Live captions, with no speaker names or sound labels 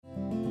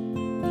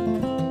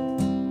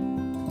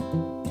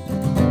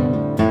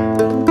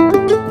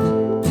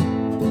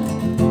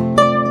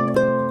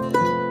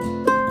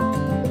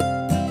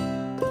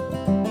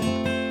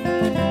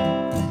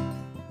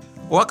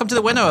Welcome to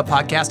The Window, a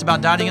podcast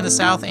about dining in the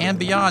South and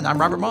beyond. I'm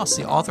Robert Moss,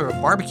 the author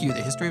of Barbecue,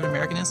 The History of an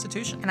American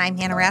Institution. And I'm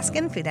Hannah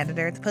Raskin, food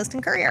editor at the Post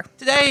and Courier.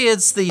 Today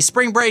it's the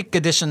spring break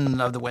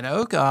edition of The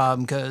Window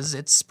because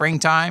it's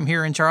springtime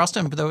here in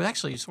Charleston, but though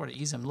actually sort of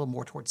easing a little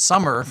more towards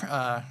summer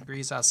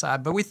degrees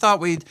outside. But we thought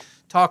we'd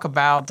talk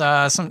about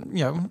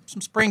some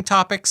spring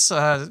topics,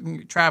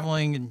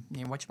 traveling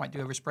and what you might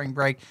do over spring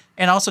break,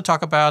 and also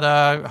talk about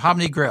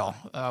Hominy Grill,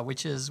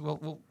 which is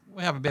we'll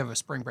have a bit of a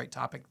spring break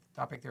topic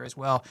there as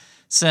well.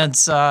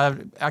 Since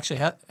actually,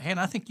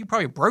 Hannah, I think you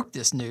probably broke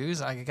this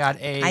news. I got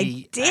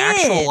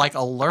actual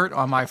alert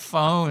on my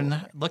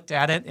phone. Looked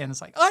at it and it's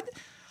like, what?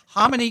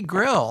 Hominy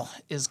Grill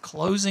is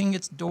closing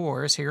its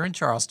doors here in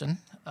Charleston.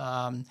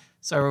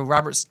 So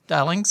Robert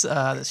Stellings,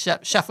 the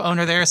chef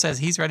owner there, says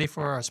he's ready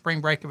for a spring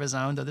break of his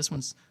own. Though this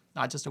one's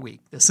not just a week.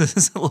 This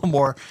is a little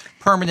more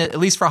permanent, at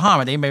least for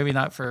Hominy. Maybe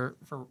not for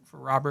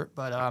Robert,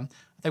 but I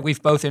think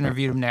we've both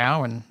interviewed him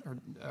now and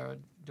are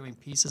doing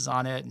pieces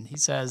on it, and he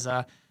says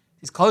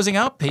he's closing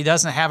up. He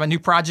doesn't have a new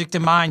project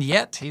in mind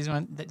yet. He's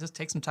going to just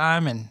take some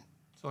time and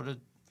sort of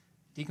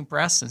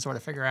decompress and sort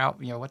of figure out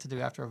what to do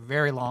after a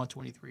very long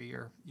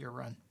 23-year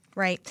run.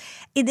 Right.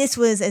 This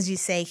was, as you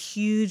say,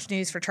 huge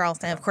news for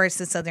Charleston, of course,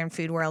 the Southern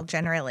food world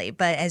generally.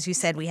 But as you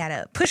said, we had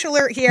a push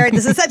alert here.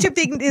 This is such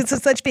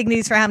big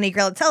news for Hominy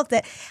Grill itself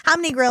that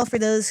Hominy Grill, for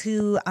those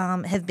who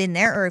have been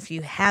there, or if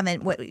you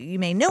haven't, what you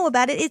may know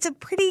about it, it's a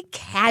pretty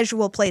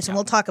casual place, and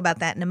we'll talk about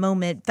that in a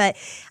moment. But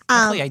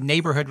definitely a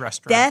neighborhood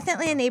restaurant.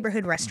 Definitely a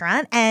neighborhood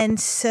restaurant.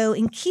 And so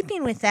in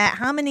keeping with that,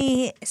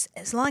 Hominy,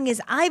 as long as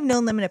I've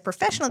known them in a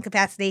professional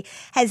capacity,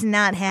 has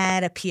not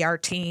had a PR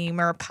team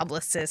or a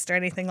publicist or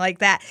anything like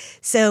that.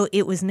 So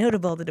it was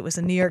notable that it was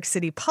a New York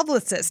City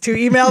publicist who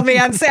emailed me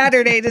on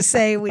Saturday to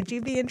say, would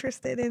you be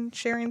interested in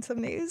sharing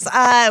some news?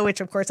 Which,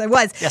 of course, I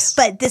was. Yes.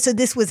 But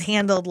this was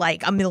handled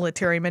like a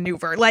military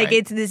maneuver. Like,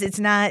 right. It's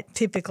not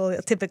typical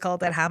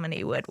that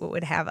Hominy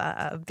would have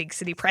a big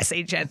city press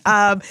agent.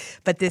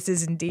 But this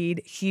is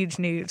indeed huge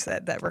news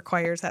that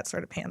requires that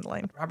sort of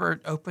handling.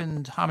 Robert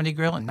opened Hominy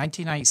Grill in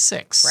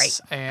 1996. Right.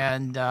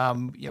 And I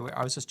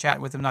was just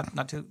chatting with him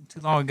not too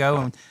long ago,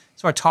 and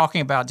sort of talking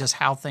about just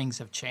how things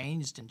have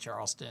changed in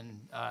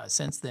Charleston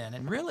since then.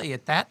 And really,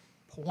 at that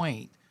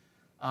point,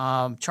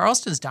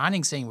 Charleston's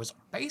dining scene was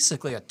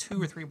basically a 2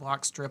 or 3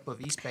 block strip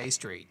of East Bay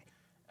Street.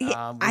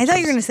 I thought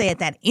you were going to say at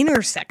that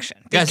intersection.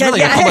 Yeah, it's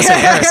really almost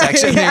an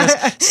intersection. Yeah.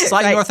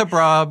 Slightly Right. north of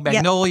Brub,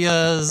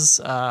 Magnolias,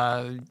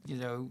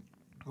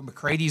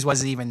 McCrady's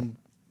wasn't even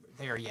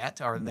there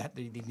yet, or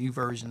the new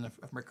version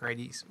of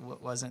McCrady's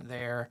wasn't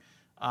there.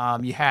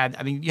 You had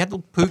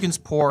the Pugin's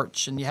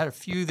Porch, and you had a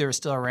few that were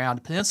still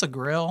around. Peninsula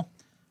Grill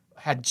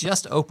had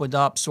just opened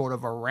up sort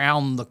of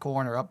around the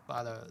corner up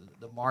by the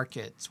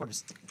market, sort of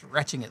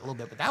stretching it a little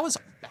bit. But that was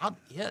about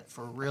it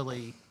for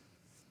really.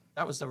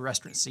 That was the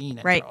restaurant scene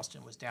in Right.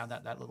 Charleston, was down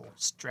that little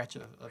stretch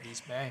of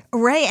East Bay.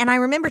 Right, and I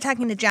remember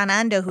talking to John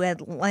Ando, who had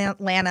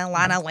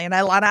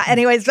Lana.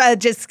 Anyways,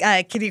 just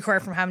kitty core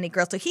from Hominy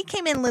Grill. So he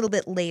came in a little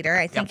bit later.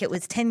 I think it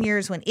was 10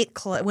 years when it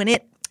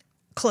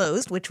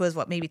closed, which was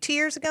maybe 2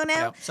 years ago now.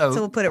 Yeah. So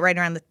we'll put it right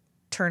around the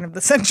turn of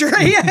the century,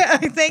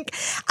 I think.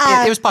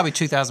 It was probably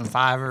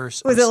 2005 or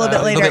so. Was it a little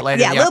bit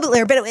later? Yeah, a little bit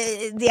later. But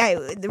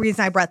the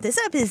reason I brought this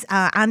up is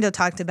Ando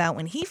talked about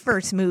when he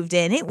first moved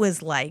in, it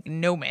was like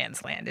no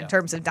man's land in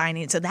terms of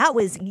dining. So that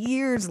was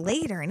years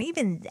later. And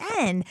even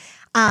then,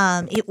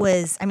 it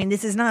was,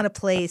 this is not a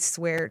place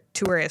where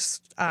tourists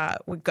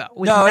would go. It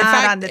was no, not in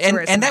fact, on the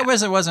tourist and map.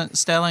 that wasn't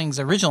Stelling's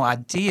original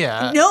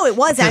idea. No, it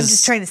was. I'm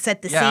just trying to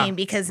set the yeah. scene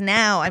because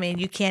now,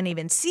 you can't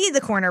even see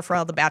the corner for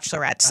all the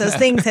bachelorettes. So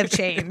things have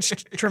changed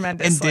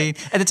tremendously.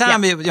 Indeed. At the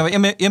time,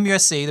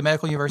 MUSC, the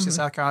Medical University of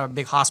South Carolina,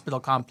 big hospital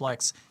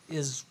complex,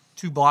 is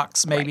 2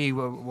 blocks, maybe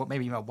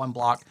 1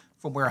 block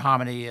from where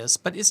Hominy is.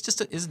 But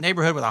it's a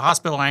neighborhood with a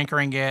hospital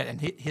anchoring it.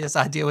 And his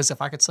idea was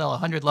if I could sell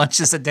 100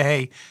 lunches a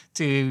day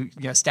to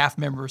staff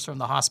members from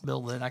the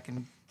hospital, then I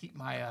can keep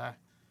my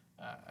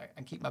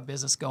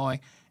business going.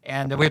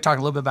 And we were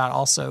talking a little bit about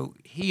also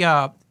he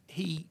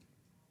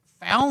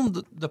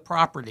found the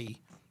property,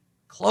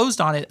 closed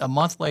on it a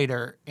month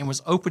later, and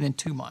was open in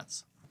 2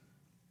 months,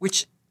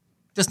 which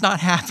does not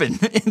happen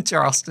in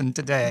Charleston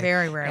today.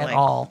 Very rarely. At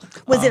all.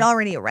 Was it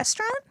already a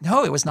restaurant?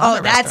 No, it was not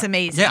a restaurant. That's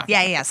amazing.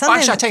 Yeah. Well,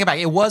 actually, I take it back.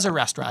 It was a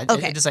restaurant.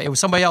 Okay. It was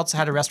somebody else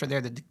had a restaurant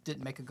there that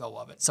didn't make a go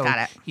of it. So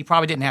Got it. he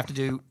probably didn't have to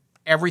do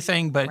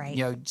everything, but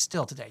Right.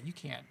 Still today, you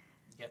can't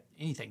get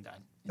anything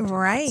done.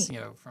 Right.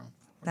 From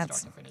That's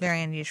start to finish.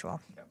 very unusual.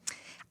 Yep.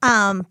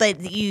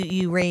 But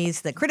you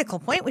raised the critical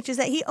point, which is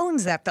that he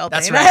owns that building.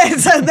 That's right.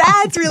 So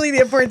that's really the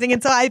important thing.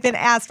 And so I've been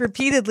asked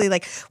repeatedly,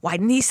 why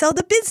didn't he sell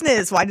the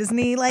business? Why doesn't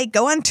he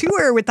go on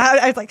tour without?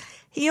 I was like,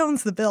 he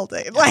owns the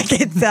building.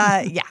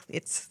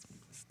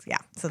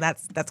 So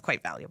that's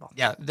quite valuable.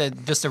 Yeah,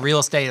 just the real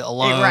estate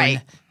alone,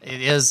 Right.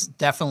 It is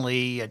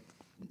definitely,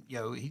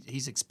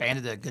 he's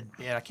expanded it a good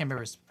bit. I can't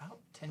remember, it's about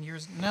 10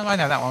 years, no, I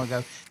know that long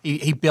ago.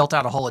 He built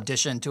out a whole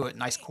addition to it,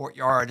 nice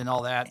courtyard and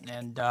all that.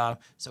 And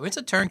so it's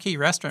a turnkey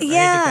restaurant ready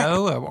to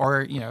go,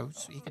 or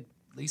so he could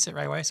lease it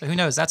right away. So who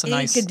knows? That's a You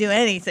nice. could do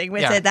anything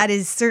with it. That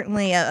is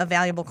certainly a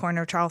valuable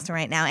corner of Charleston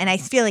right now. And I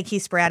feel like he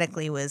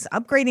sporadically was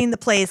upgrading the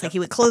place. Like he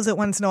would close it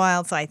once in a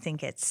while. So I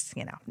think it's,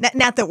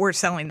 not that we're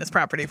selling this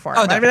property for him.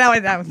 Oh, no. I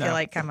don't feel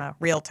like I'm a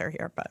realtor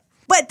here, but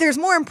there's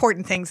more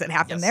important things that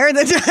happen there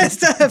than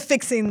just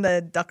fixing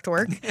the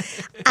ductwork.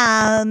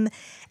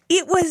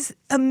 It was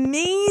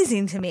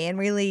amazing to me and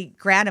really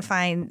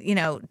gratifying,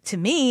 to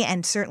me,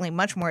 and certainly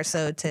much more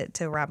so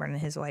to Robert and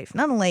his wife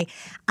Nunnally.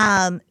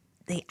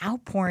 The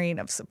outpouring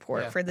of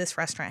support for this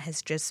restaurant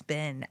has just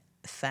been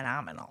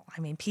phenomenal.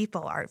 I mean,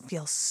 people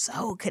feel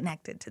so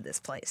connected to this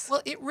place.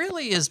 Well, it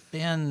really has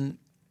been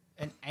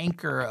an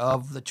anchor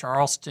of the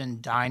Charleston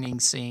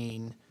dining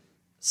scene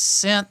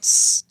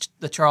since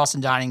the Charleston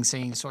dining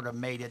scene sort of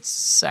made its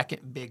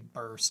second big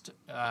burst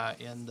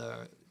in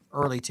the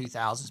early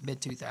 2000s,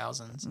 mid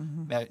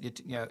 2000s.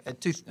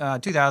 At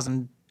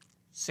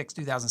 2006,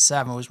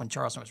 2007 was when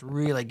Charleston was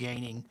really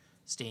gaining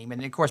steam.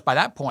 And of course, by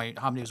that point,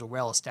 Hominy was a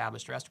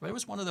well-established restaurant. But it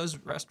was one of those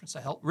restaurants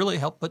that really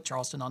helped put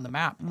Charleston on the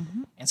map.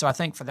 Mm-hmm. And so I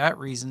think for that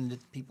reason,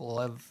 that people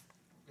have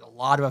a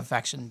lot of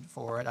affection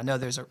for it. I know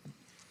there's a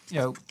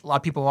lot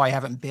of people who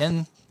haven't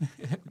been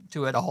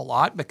to it a whole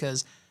lot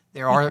because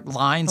there are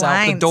lines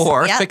out the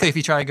door, particularly if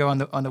you try to go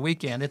on the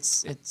weekend.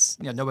 It's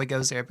nobody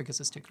goes there because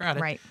it's too crowded.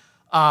 Right.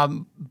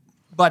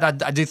 But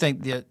I do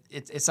think that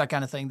it's that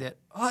kind of thing that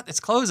it's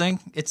closing.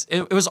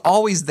 It was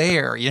always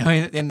there,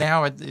 and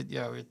now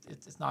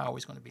it's not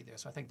always going to be there.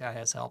 So I think that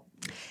has helped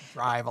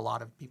drive a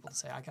lot of people to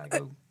say, I got to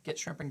go get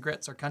shrimp and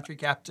grits or country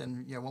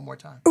captain, one more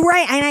time.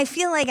 Right, and I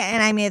feel like,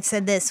 and I may have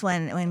said this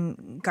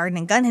when Garden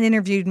and Gun had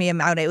interviewed me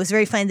about it. It was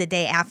very funny the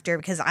day after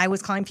because I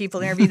was calling people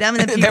to interview them,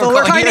 and then people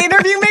were calling to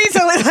interview me.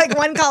 So it was like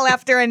one call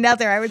after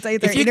another. I would say,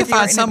 if you can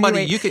find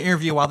somebody you can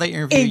interview while they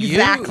interview you,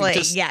 exactly.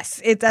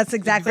 Yes, that's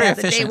exactly how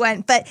the day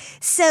went. But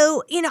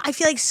so I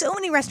feel like so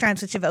many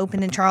restaurants which have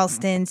opened in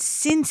Charleston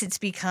since it's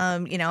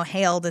become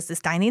hailed as this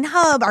dining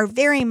hub are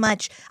very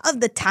much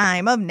of the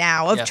time of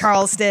now of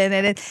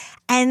Charleston,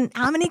 and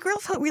Hominy Grill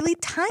felt really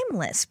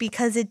timeless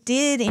because it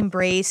did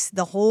embrace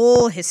the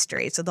whole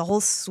history, so the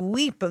whole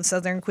sweep of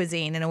Southern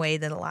cuisine in a way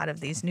that a lot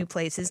of these new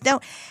places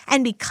don't.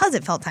 And because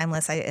it felt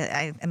timeless,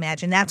 I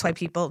imagine that's why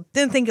people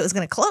didn't think it was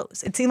going to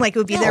close. It seemed like it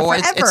would be there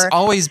forever. It's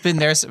always been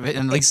there,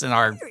 at least in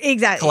our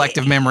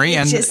collective memory,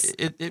 and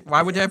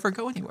why would it ever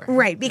go anywhere?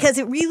 Right, because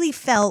it really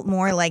felt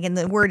more like, and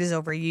the word is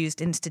overused,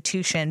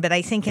 institution, but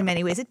I think in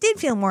many ways it did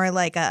feel more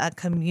like a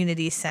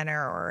community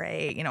center or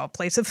a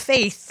place of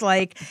faith.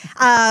 Like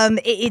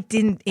it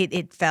didn't.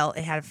 It felt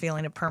it had a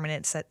feeling of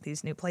permanence that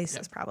these new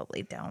places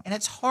probably don't. And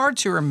it's hard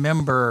to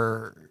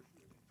remember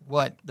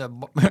what the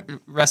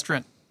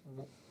restaurant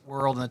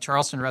world and the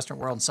Charleston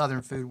restaurant world and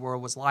Southern food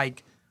world was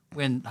like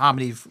when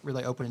Hominy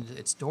really opened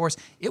its doors.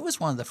 It was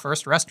one of the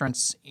first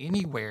restaurants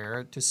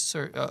anywhere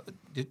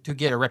to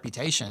get a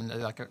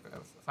reputation, like a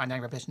fine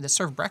dining reputation, that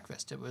served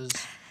breakfast. It was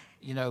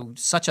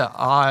such an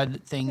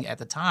odd thing at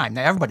the time.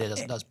 Now everybody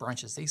does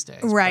brunches these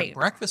days, right? But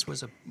breakfast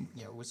was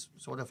was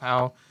sort of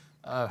how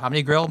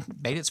Hominy Grill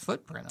made its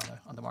footprint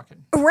on the market.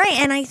 Right,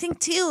 and I think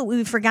too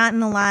we've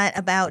forgotten a lot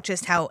about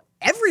just how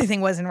everything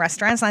was in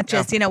restaurants, not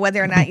just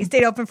whether or not you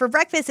stayed open for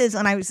breakfast. Is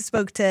when I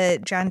spoke to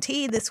John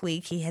T. this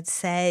week, he had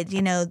said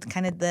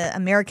kind of the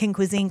American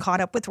cuisine caught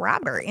up with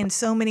Robert in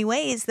so many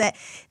ways that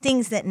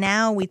things that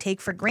now we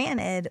take for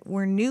granted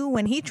were new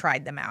when he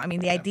tried them out. I mean,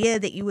 the idea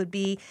that you would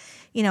be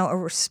a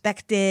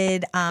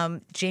respected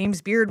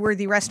James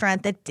Beard-worthy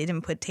restaurant that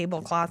didn't put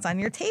tablecloths on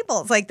your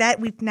tables like that.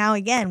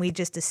 We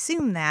just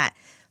assume that.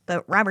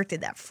 But Robert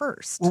did that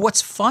first. Well,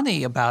 what's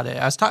funny about it,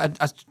 I was talking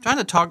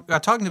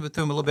to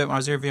him a little bit when I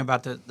was interviewing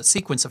about the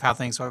sequence of how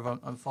things sort of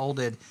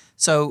unfolded.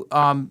 So,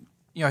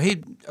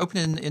 he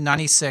opened in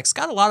 96,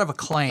 got a lot of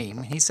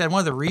acclaim. He said one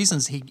of the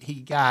reasons he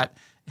got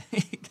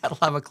a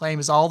lot of acclaim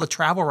is all the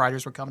travel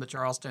writers were coming to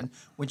Charleston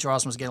when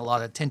Charleston was getting a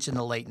lot of attention in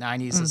the late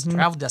 90s as a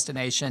travel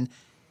destination.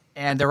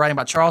 And they're writing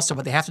about Charleston,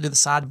 but they have to do the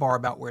sidebar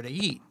about where to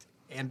eat.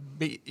 And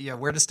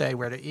where to stay,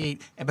 where to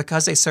eat. And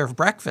because they serve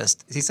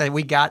breakfast, he said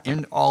we got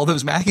in all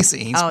those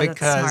magazines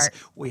because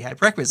we had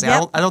breakfast.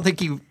 Yep. I don't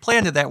think he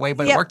planned it that way,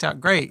 but it worked out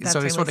great.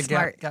 So he sort of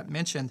got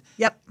mentioned.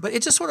 Yep. But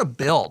it just sort of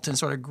built and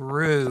sort of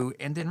grew.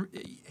 And then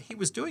he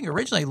was doing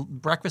originally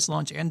breakfast,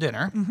 lunch, and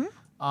dinner,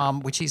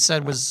 which he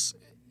said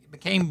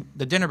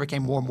the dinner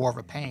became more and more of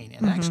a pain.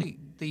 And actually,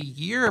 the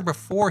year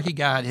before he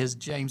got his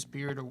James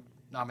Beard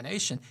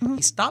nomination,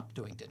 he stopped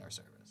doing dinner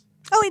service.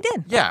 Oh, he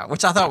did? Yeah,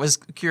 which I thought was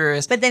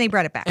curious. But then he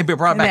brought it back. And he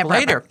brought it back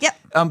later.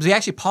 Yep. He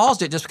actually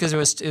paused it just because it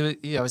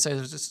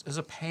was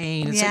a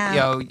pain.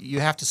 You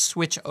have to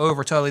switch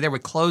over totally. They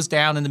would close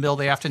down in the middle of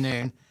the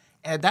afternoon.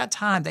 And at that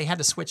time, they had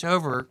to switch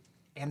over,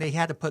 and they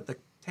had to put the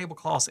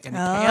tablecloths and the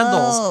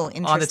candles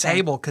on the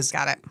table. Because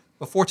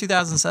before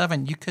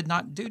 2007, you could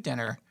not do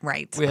dinner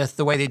with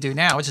the way they do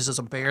now, which is just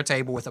a bare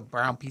table with a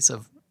brown piece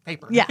of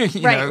paper. Yeah,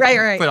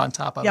 right. Put on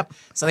top of it.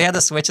 So they had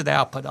to switch it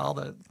out, put all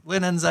the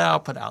linens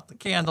out, put out the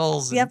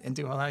candles, and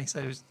do all that.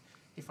 So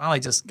he finally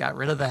just got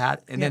rid of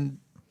that. And then,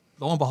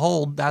 lo and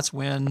behold, that's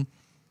when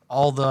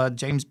all the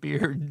James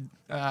Beard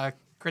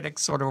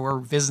critics sort of were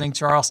visiting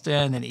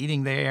Charleston and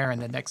eating there,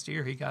 and the next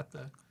year he got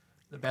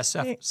the best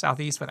chef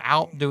Southeast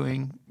without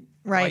doing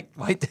white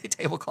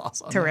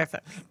tablecloths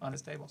on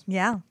his tables.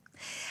 Yeah.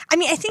 I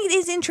mean, I think it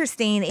is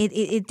interesting.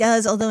 It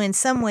does, although in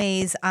some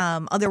ways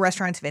other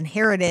restaurants have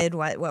inherited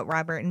what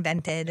Robert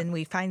invented, and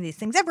we find these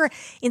things everywhere.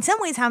 In some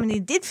ways, Hominy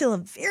did fill a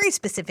very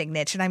specific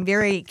niche, and I'm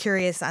very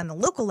curious on the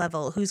local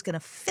level who's going to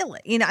fill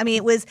it. I mean,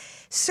 it was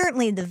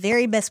certainly the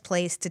very best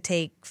place to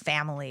take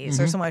families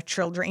or some with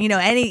children.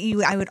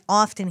 I would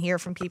often hear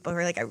from people who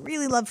are like, I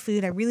really love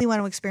food. I really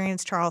want to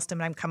experience Charleston,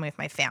 but I'm coming with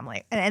my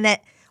family. And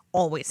that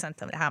always sent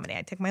them to Hominy.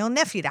 I took my own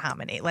nephew to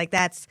Hominy.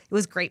 It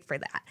was great for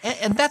that.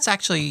 And that's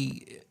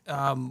actually,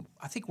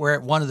 I think, where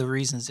one of the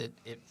reasons it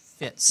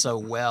fits so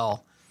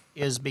well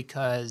is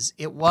because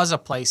it was a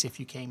place, if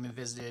you came and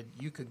visited,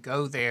 you could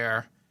go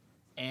there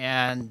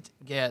and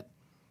get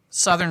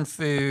Southern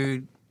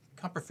food,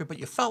 comfort food, but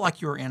you felt like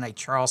you were in a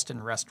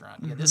Charleston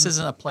restaurant. This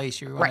isn't a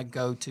place you want to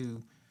go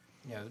to,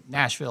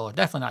 Nashville, or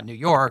definitely not New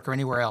York or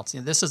anywhere else.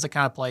 This is the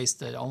kind of place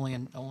that only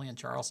in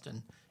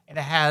Charleston. And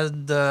it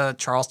had the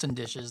Charleston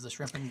dishes, the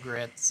shrimp and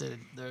grits,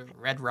 the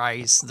red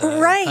rice,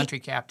 the country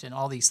captain,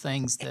 all these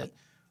things that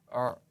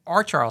are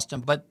Charleston,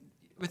 but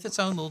with its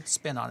own little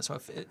spin on it. So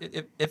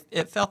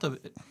it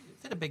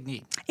fit a big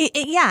need.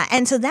 Yeah,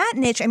 and so that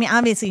niche, I mean,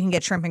 obviously you can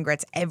get shrimp and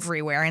grits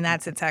everywhere, and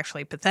it's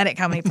actually pathetic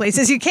how many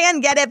places you can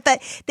get it,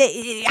 but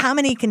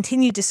Hominy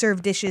continued to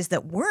serve dishes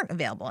that weren't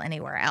available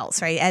anywhere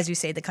else, right? As you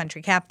say, the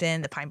country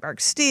captain, the pine bark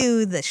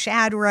stew, the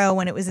shad roe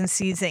when it was in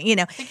season,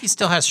 I think he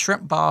still has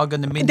shrimp bog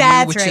on the menu,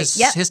 which is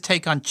his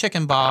take on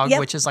chicken bog,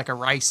 which is like a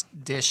rice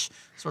dish,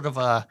 sort of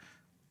a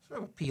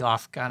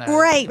peel-off kind of.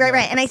 Right.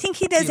 And I think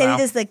he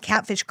does the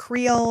catfish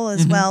Creole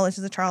as well, which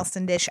is a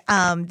Charleston dish,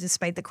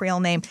 despite the Creole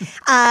name.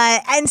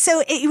 And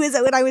so it was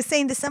what I was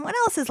saying to someone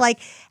else is like,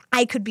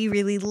 I could be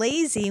really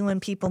lazy when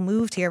people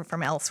moved here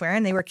from elsewhere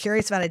and they were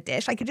curious about a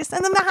dish. I could just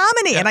send them to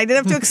Hominy and I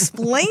didn't have to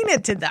explain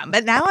it to them.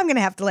 But now I'm going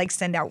to have to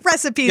send out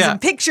recipes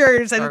and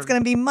pictures, and it's going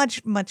to be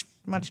much, much,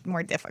 much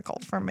more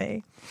difficult for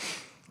me.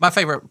 My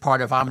favorite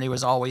part of Hominy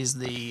was always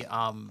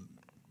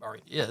or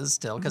is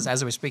still, because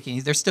as I was speaking,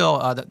 there's still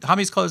the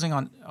Hominy's closing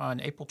on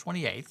April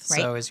 28th.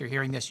 So as you're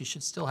hearing this, you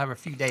should still have a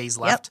few days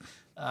left.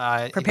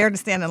 Prepare to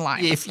stand in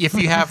line. If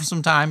you have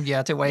some time,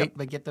 to wait,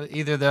 but get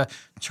either the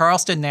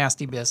Charleston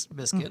Nasty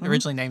biscuit,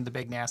 originally named the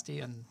Big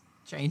Nasty, and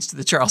changed to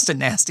the Charleston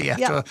Nasty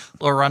after a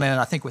little run-in,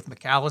 I think, with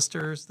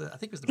McAllister's. I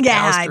think it was the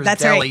McAllister's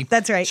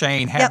Deli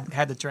chain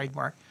had the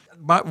trademark.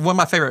 One of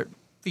my favorite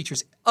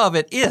features of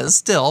it is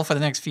still, for the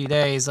next few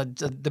days,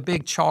 the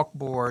big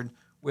chalkboard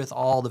with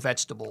all the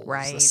vegetables,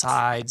 the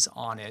sides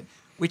on it,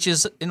 which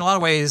is, in a lot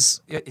of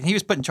ways, he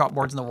was putting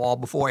chalkboards on the wall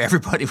before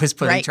everybody was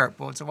putting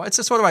chalkboards. So it's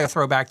sort of like a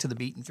throwback to the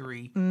Beaten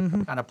Three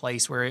kind of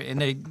place where,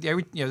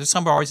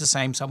 some are always the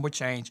same, some would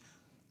change.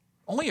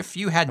 Only a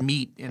few had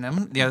meat in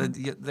them.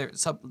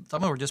 Some of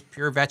them were just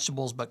pure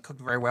vegetables, but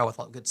cooked very well with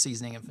good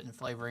seasoning and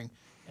flavoring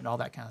and all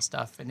that kind of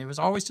stuff. And it was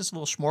always just a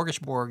little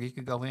smorgasbord. You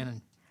could go in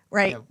and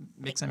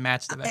mix and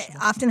match the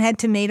vegetables. I often had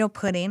tomato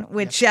pudding,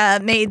 which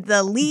made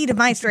the lead of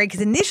my story,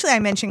 because initially I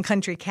mentioned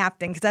country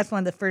captain because that's one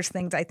of the first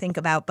things I think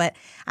about, but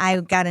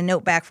I got a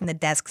note back from the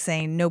desk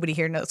saying nobody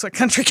here knows what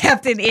country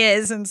captain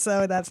is, and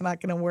so that's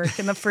not going to work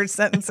in the first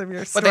sentence of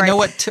your story. But they know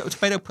what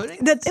tomato pudding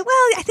is?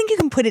 Well, I think you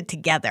can put it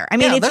together. I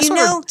mean, if you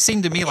know,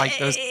 seemed to me like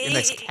those in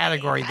this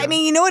category. I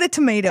mean, you know what a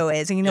tomato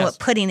is, and you know what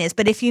pudding is,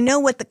 but if you know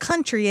what the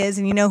country is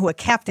and you know who a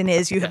captain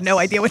is, you have no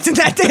idea what's in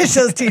that dish.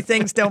 Those two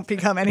things don't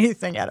become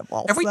anything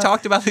edible. Have we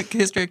talked about the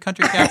history of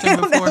country captain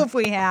before? I don't know if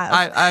we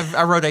have.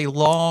 I wrote a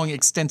long,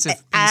 extensive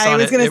piece on it. I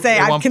was going to say,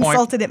 I've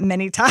consulted it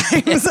many times.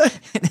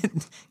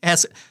 It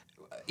has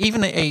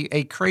even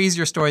a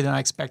crazier story than I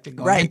expected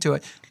going into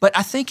it. But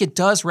I think it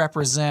does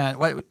represent,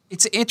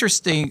 it's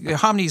interesting,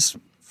 Hominy's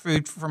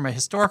food from a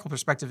historical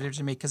perspective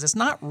to me, because it's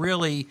not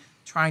really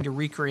trying to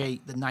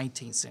recreate the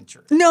 19th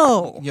century.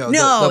 No,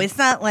 it's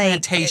not like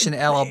plantation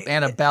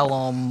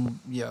antebellum,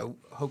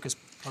 hocus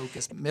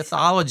pocus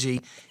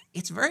mythology.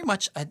 It's very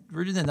much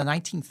rooted in the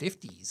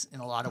 1950s in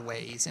a lot of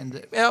ways, and the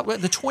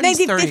 20s,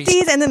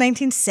 1950s and the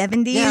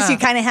 1970s. Yeah. You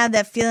kind of had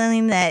that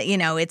feeling that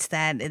it's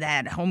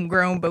that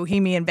homegrown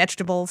bohemian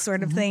vegetable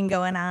sort of thing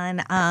going on.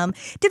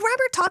 Did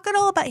Robert talk at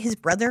all about his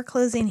brother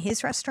closing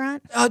his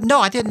restaurant? No,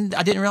 I didn't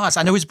realize.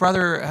 I know his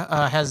brother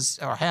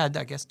had,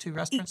 I guess, 2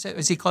 restaurants.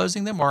 Is he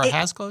closing them or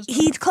has closed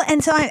them?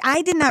 And so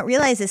I did not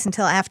realize this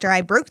until after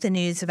I broke the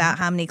news about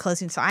Hominy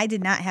closing. So I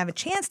did not have a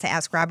chance to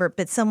ask Robert,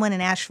 but someone in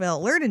Asheville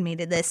alerted me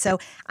to this. So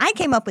I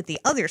came up with the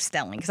other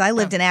Stelling because I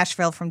lived in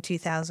Asheville from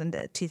 2000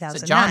 to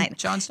 2009.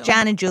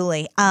 John and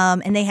Julie.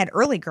 And they had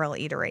Early Girl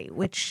Eatery,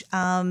 which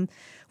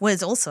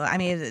was also,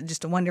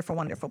 just a wonderful,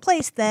 wonderful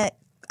place that,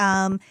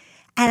 and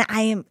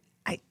I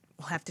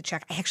will have to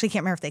check. I actually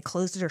can't remember if they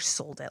closed it or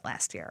sold it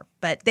last year,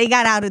 but they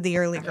got out of the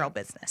Early Girl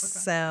business.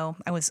 Okay. So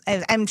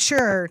I'm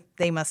sure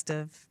they must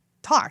have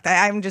talked.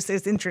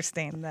 It's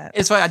interesting that.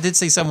 It's funny. I did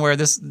see somewhere,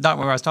 not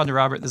when I was talking to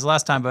Robert this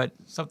last time, but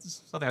something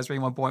I was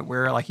reading one point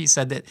where like he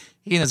said that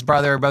he and his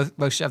brother are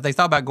both chefs. They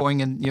thought about going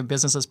in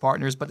business as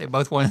partners, but they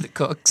both wanted to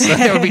cook. So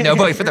there would be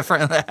nobody for the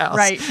front of the house.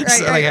 Right.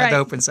 So they had to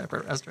open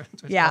separate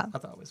restaurants, which I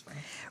thought was funny.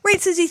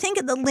 Right. So as you think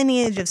of the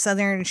lineage of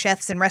Southern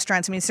chefs and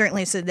restaurants, I mean,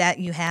 certainly so that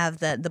you have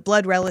the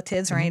blood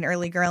relatives, right?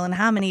 Early Grill and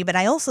Hominy. But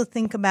I also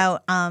think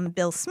about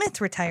Bill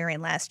Smith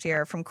retiring last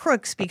year from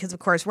Crooks because, of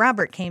course,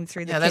 Robert came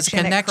through the kitchen that's a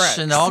connection. at Crooks.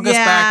 It all goes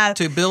back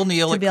to Bill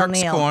Neal at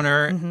Crooks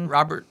Corner.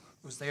 Robert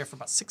was there for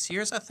about 6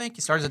 years, I think.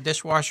 He started as a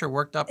dishwasher,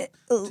 worked up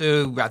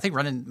to, I think,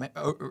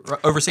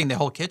 overseeing the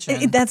whole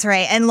kitchen. That's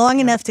right. And long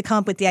enough to come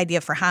up with the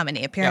idea for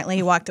Hominy. Apparently,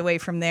 he walked away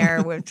from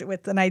there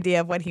with an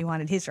idea of what he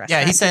wanted his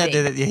restaurant he said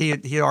to that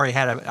he already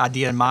had an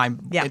idea in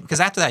mind. Yeah. Because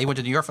after that, he went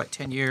to New York for like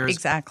 10 years.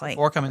 Exactly.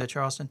 Before coming to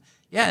Charleston.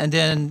 Yeah, and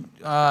then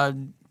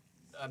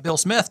Bill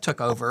Smith took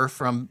over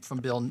from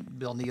Bill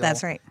Neal.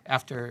 That's right.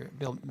 After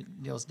Bill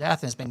Neal's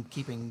death and has been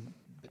keeping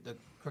the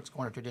Crooks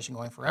Corner tradition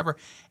going forever.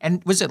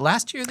 And was it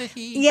last year that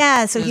he?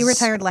 Yeah, so he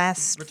retired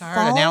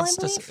fall,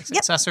 announced a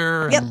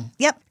successor.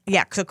 Yep.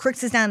 Yeah, so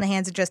Crooks is now in the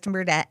hands of Justin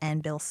Burdett,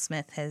 and Bill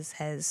Smith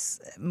has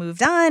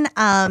moved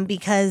on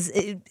because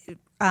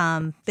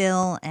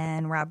Bill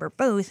and Robert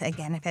both,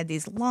 again, have had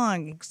these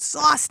long,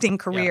 exhausting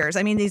careers.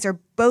 I mean, these are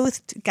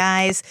both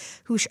guys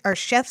who are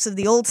chefs of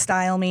the old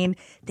style. I mean,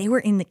 they were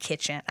in the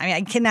kitchen. I mean,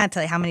 I cannot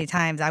tell you how many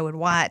times I would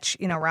watch,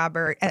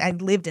 Robert. I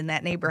lived in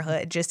that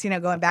neighborhood, just,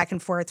 going back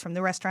and forth from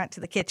the restaurant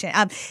to the kitchen.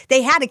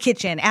 They had a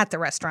kitchen at the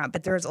restaurant,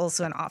 but there was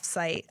also an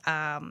off-site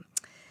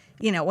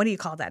what do you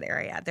call that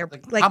area? They're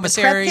like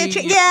commissary. The prep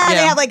kitchen. Yeah,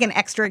 they have like an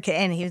extra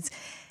kitchen. And he was...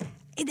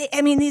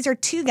 I mean, these are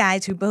two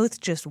guys who both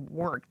just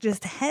work,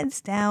 just heads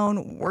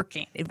down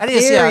working.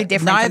 Very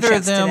different. Neither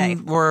of them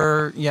today.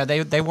 Were. Yeah,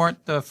 they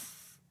weren't the.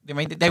 I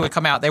mean, they would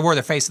come out. They were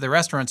the face of the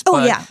restaurants.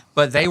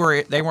 But they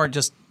weren't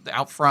just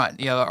out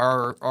front,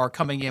 or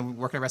coming in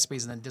working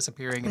recipes and then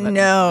disappearing. And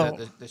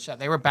the chef.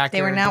 They were back.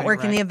 They were not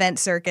working the event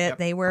circuit. Yep.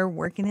 They were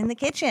working in the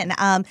kitchen.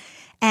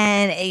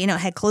 And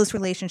had close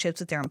relationships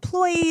with their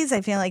employees.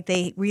 I feel like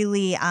they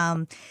really,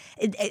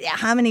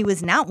 Hominy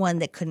was not one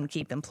that couldn't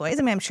keep employees.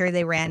 I mean, I'm sure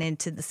they ran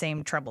into the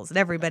same troubles that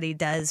everybody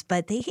does,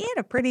 but he had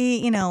a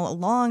pretty,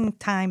 long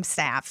time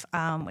staff,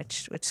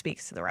 which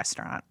speaks to the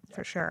restaurant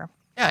for sure.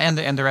 Yeah,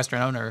 and the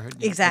restaurant owner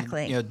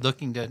exactly,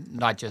 looking to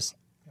not just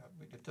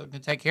to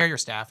take care of your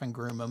staff and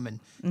groom them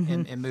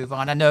and move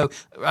on. I know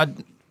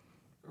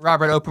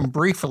Robert opened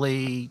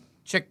briefly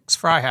Chick's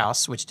Fry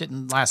House, which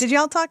didn't last. Did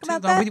y'all talk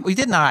about that? We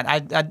did not. I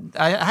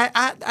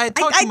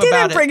talked to him about it.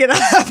 I didn't bring it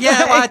up.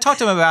 Yeah, well, I talked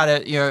to him about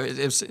it.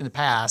 It was in the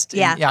past.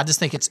 Yeah. I just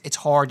think it's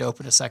hard to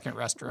open a second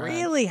restaurant.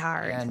 Really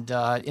hard, and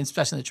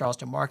especially in the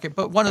Charleston market.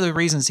 But one of the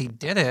reasons he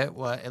did it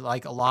was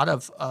like a lot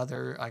of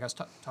other. Like I was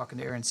talking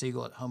to Aaron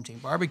Siegel at Home Team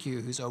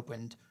Barbecue, who's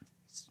opening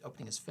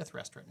his 5th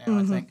restaurant now,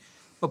 I think.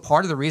 But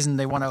part of the reason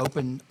they want to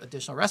open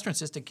additional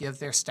restaurants is to give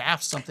their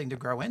staff something to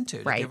grow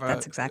into. Right,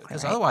 that's exactly right.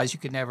 Because otherwise you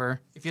could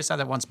never, if you just have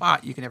that one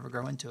spot, you can never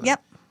grow into it.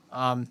 Yep.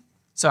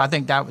 So I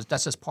think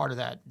that's just part of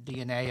that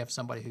DNA of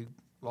somebody who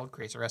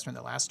creates a restaurant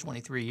that lasts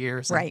 23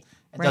 years. And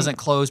doesn't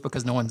close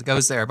because no one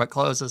goes there, but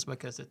closes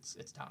because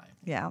it's time.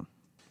 Yeah.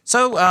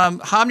 So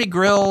Hominy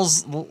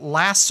Grill's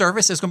last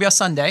service is going to be on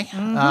Sunday,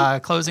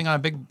 closing on a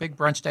big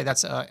brunch day.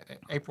 That's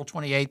April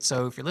 28th.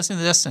 So if you're listening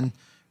to this and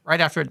right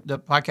after the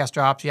podcast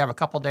drops, you have a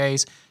couple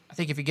days. I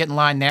think if you get in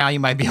line now, you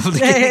might be able to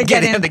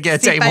get in to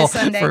get a table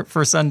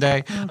for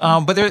Sunday.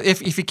 But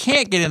if you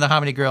can't get in the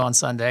Hominy Grill on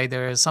Sunday,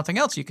 there is something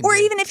else you can do. Or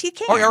even if you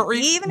can.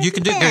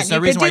 There's no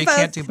reason why you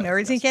can't do both. No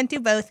reason you can't do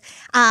both.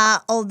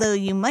 Although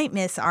you might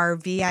miss our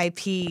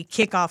VIP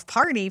kickoff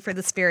party for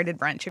the Spirited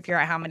Brunch if you're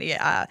at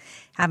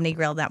Hominy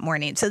Grill that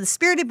morning. So the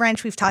Spirited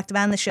Brunch we've talked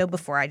about on the show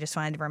before. I just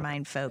wanted to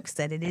remind folks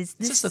that it is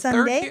this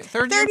Sunday.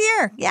 Third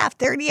year? Yeah,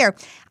 third year.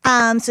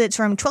 So it's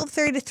from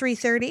 12:30 to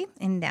 3:30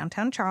 in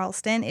downtown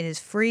Charleston. It is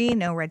free,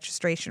 no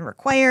registration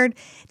required.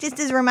 Just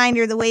as a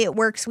reminder, the way it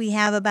works, we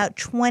have about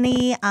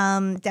 20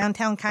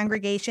 downtown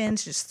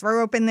congregations just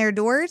throw open their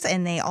doors,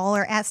 and they all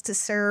are asked to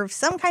serve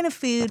some kind of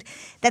food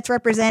that's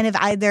representative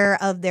either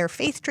of their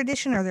faith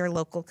tradition or their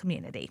local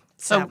community.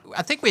 So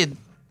I think we had.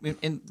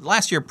 In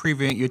last year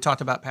previewing, you talked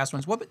about past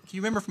ones. Can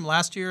you remember from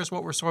last year's?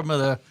 What were some of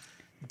the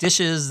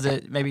dishes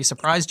that maybe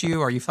surprised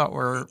you or you thought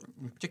were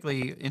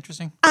particularly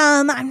interesting?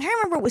 I'm trying to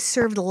remember what was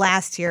served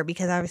last year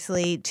because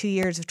obviously 2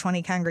 years of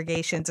 20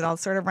 congregations, it all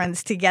sort of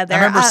runs together. I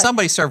remember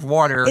somebody served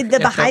water. The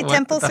Baha'i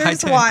Temple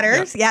serves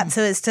water,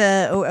 so as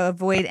to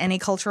avoid any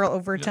cultural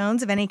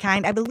overtones of any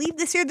kind. I believe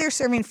this year they're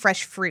serving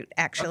fresh fruit,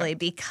 actually,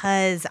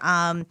 because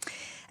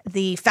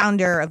the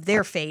founder of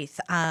their faith,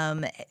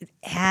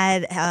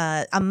 had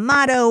a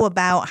motto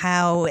about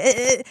how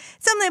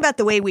something about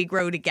the way we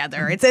grow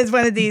together. It says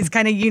one of these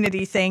kind of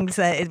unity things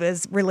that it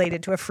was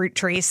related to a fruit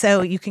tree.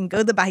 So you can go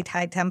to the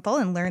Baitai Temple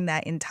and learn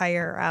that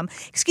entire,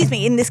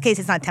 in this case,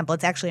 it's not a temple,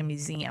 it's actually a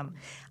museum.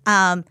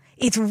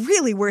 It's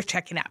really worth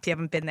checking out if you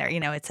haven't been there.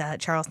 It's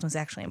Charleston was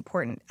actually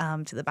important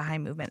to the Baha'i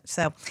movement.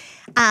 So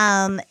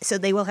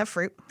they will have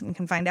fruit. You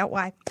can find out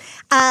why.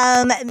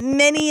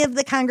 Many of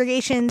the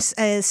congregations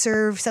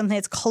serve something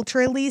that's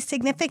culturally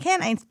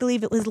significant. I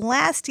believe it was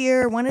last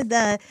year one of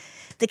the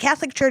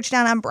Catholic Church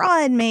down on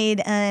Broad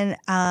made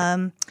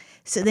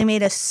so they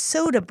made a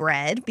soda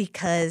bread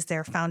because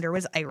their founder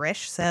was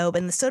Irish.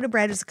 And the soda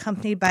bread was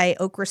accompanied by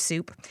okra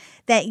soup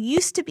that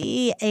used to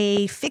be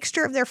a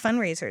fixture of their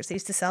fundraisers. They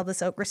used to sell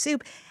this okra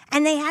soup,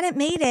 and they hadn't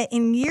made it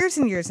in years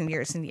and years and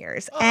years and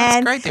years. Oh,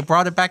 that's great. They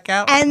brought it back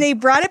out. And they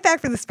brought it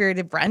back for the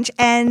Spirited Brunch,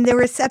 and the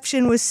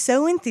reception was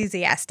so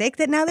enthusiastic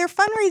that now they're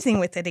fundraising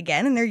with it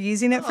again, and they're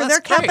using it for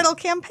their capital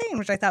campaign,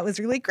 which I thought was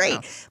really great.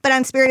 Yeah. But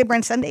on Spirited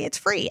Brunch Sunday, it's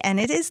free, and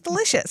it is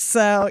delicious.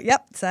 So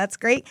that's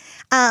great.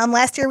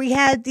 Last year we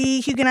had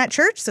the Huguenot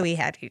Church, so we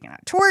had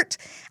Huguenot Torte.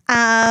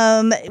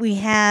 We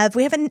have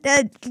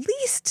at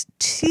least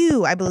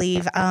two, I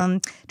believe,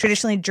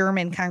 traditionally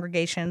German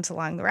congregations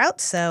along the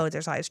route. So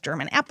there's always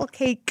German apple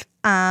cake,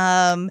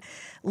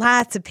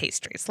 lots of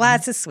pastries,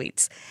 lots of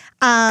sweets.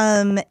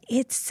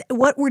 It's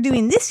what we're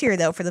doing this year,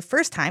 though, for the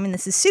first time, and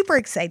this is super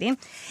exciting,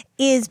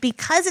 is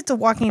because it's a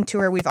walking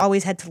tour, we've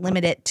always had to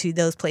limit it to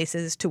those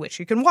places to which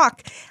you can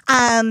walk.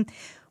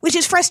 Which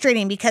is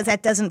frustrating because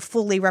that doesn't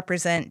fully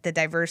represent the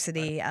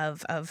diversity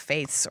of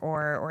faiths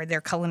or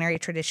their culinary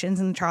traditions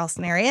in the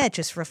Charleston area. It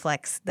just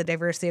reflects the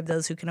diversity of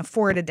those who can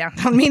afford a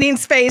downtown meeting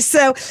space.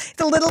 So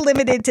it's a little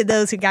limited to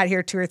those who got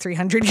here 200 or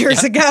 300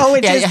 years ago.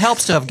 Which it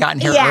helps to have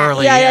gotten here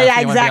early. Yeah,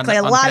 exactly.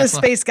 A lot of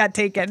space got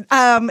taken.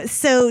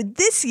 So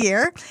this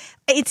year,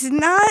 it's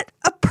not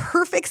a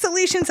perfect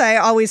solution, so I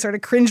always sort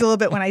of cringe a little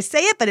bit when I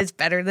say it, but it's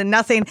better than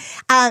nothing,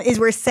 is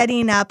we're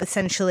setting up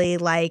essentially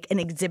like an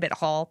exhibit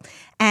hall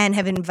and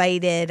have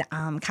invited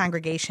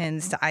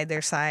congregations to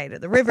either side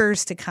of the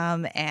rivers to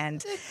come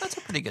and... That's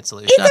a pretty good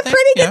solution, It's a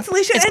pretty good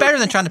solution. It's better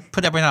than trying to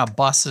put everyone on a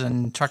bus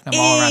and truck them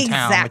all around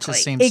town, which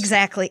just seems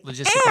logistically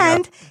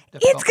and difficult.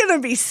 It's going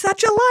to be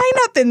such a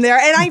lineup in there.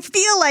 And I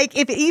feel like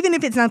even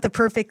if it's not the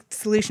perfect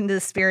solution to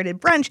the Spirited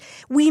Brunch,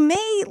 we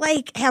may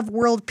have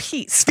world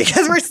peace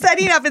because we're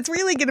setting up. It's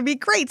really going to be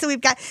great. So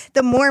we've got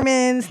the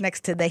Mormons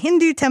next to the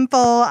Hindu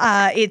temple.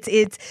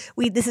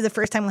 This is the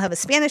first time we'll have a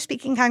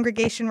Spanish-speaking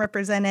congregation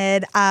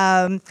represented.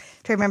 To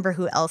remember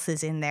who else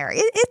is in there.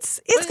 It's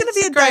going to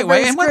be a great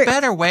way. And what group.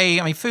 better way?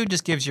 I mean, food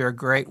just gives you a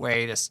great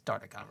way to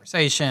start a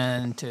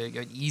conversation, to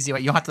go easy way.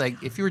 You don't have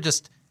to if you were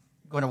just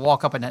going to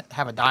walk up and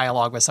have a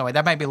dialogue with somebody,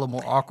 that might be a little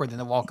more awkward than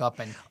to walk up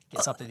and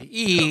get something to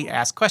eat,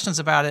 ask questions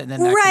about it, and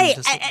then that can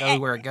just go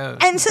where it goes.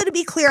 And so to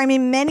be clear, I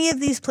mean, many of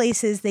these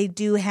places, they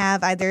do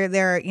have either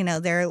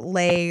their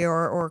lay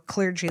or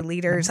clergy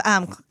leaders,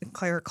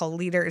 clerical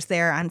leaders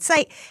there on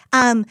site.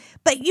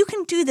 But you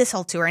can do this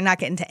whole tour and not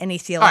get into any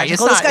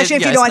theological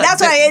discussion if you don't.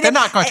 That's why they're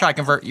not going to try to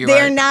convert you.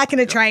 They're not going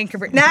to try and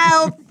convert.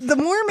 Now, the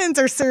Mormons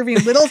are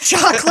serving little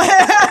chocolate.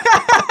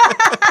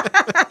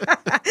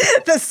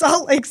 The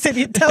Salt Lake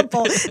City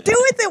Temple. Do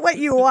with it what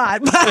you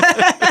want,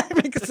 but I'm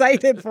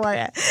excited for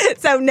it.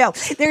 So no,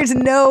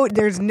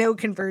 there's no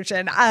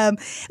conversion.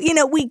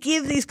 We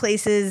give these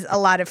places a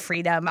lot of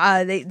freedom.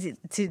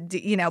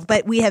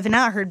 But we have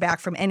not heard back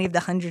from any of the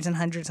hundreds and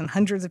hundreds and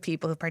hundreds of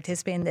people who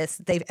participate in this.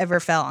 They've ever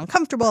felt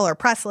uncomfortable or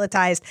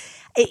proselytized.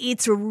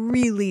 It's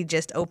really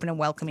just open and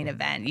welcoming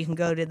event. You can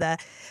go to the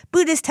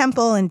Buddhist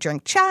temple and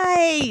drink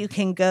chai. You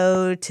can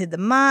go to the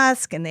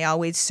mosque, and they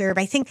always serve.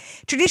 I think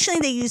traditionally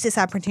they use this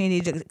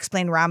opportunity to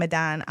explain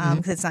Ramadan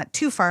because it's not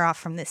too far off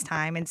from this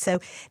time, and so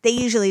they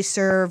usually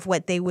serve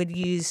what they would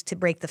use to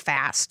break the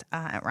fast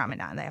at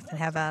Ramadan. They have to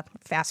have a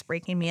fast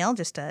breaking meal,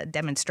 just a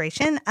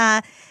demonstration.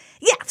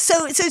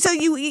 So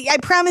I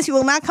promise you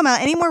will not come out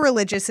any more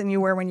religious than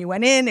you were when you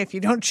went in. If you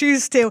don't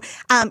choose to,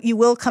 you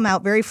will come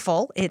out very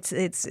full. It's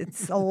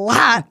a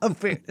lot of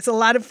food. It's a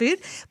lot of food.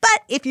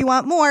 But if you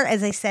want more,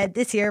 as I said,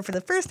 this year for the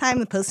first time,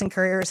 the Post and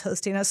Courier is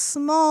hosting a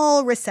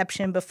small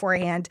reception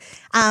beforehand,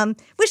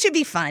 which should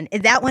be fun.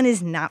 That one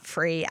is not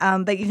free,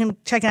 but you can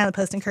check it out on the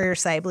Post and Courier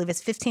site. I believe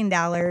it's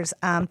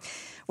 $15.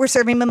 We're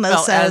serving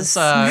mimosas.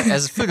 Well,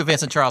 as food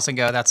events in Charleston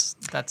go, that's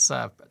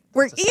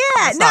I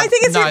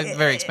think it's not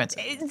very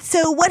expensive.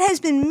 So what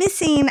has been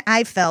missing,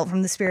 I felt,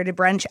 from the Spirited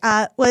Brunch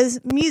was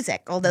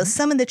music, although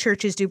some of the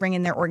churches do bring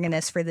in their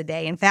organist for the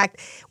day. In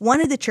fact, one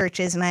of the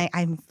churches, and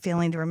I'm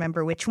failing to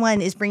remember which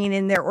one, is bringing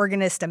in their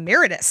organist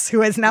emeritus,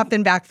 who has not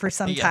been back for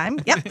some time.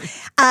 Yep.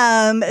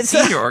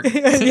 Senior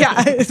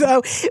organist.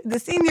 So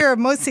the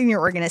most senior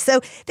organist.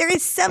 So there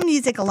is some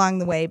music along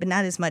the way, but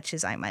not as much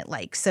as I might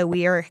like. So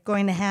we are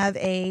going to have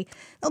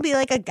there'll be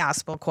like a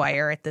gospel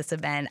choir at this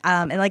event.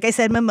 And like I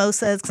said,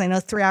 mimosas, because I know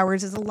 3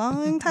 hours is a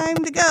long time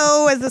to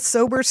go as a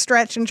sober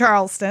stretch in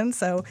Charleston,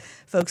 so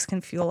folks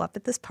can fuel up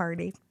at this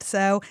party.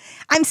 So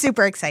I'm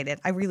super excited.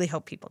 I really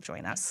hope people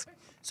join us.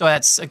 So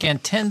that's, again,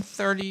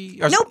 10:30,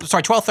 Nope.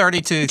 sorry,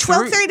 12:30 to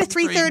 12:30 to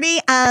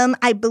 3:30.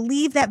 I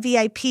believe that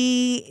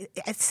VIP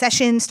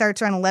session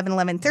starts around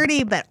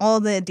 11:30, but all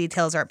the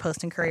details are at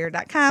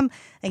postandcourier.com.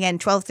 Again,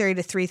 12:30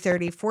 to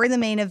 3:30 for the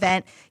main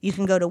event. You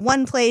can go to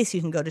one place, you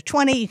can go to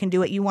 20, you can do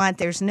what you want.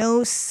 There's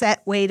no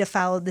set way to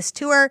follow this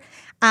tour.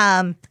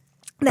 The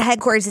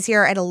headquarters is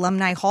here at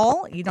Alumni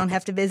Hall. You don't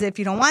have to visit if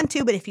you don't want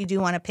to, but if you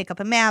do want to pick up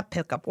a map,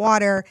 pick up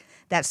water,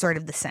 that's sort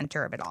of the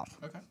center of it all.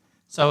 Okay.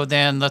 So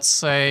then let's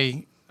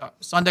say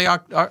Sunday,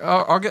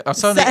 April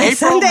Sunday,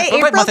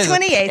 April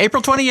 28th.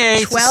 April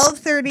 28th.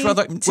 12:30. Well,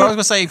 I was going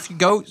to say, if you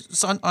go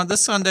on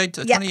this Sunday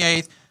to the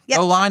 28th,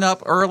 go line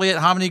up early at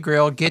Hominy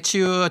Grill, get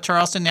you a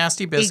Charleston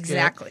Nasty Biscuit.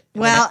 Exactly.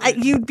 Well,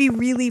 you'd be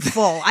really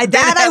full. I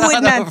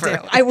would not do.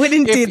 I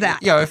wouldn't do that.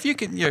 If you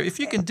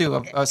can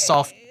do a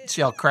soft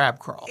shell crab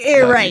crawl.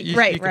 Right.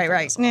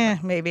 Yeah,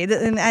 maybe.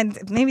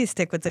 And maybe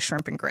stick with the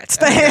shrimp and grits.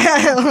 But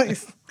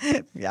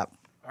yep.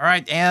 All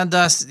right, and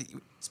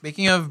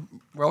speaking of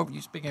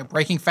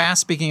breaking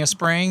fast, speaking of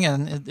spring,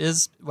 and it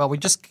is, well, we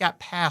just got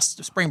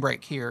past spring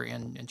break here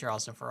in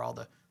Charleston for all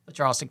the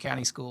Charleston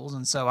County schools,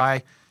 and so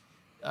I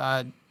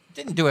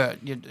didn't do a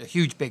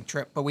huge big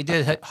trip, but we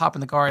did hop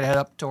in the car and head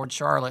up towards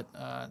Charlotte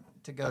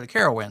to go to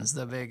Carowinds,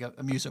 the big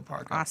amusement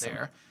park up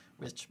there,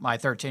 which my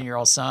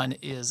 13-year-old son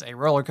is a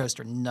roller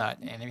coaster nut,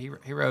 and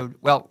he rode,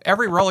 well,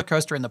 every roller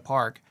coaster in the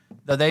park,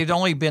 though they'd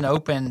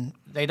opened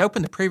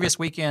the previous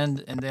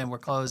weekend and then were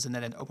closed, and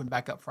then it opened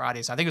back up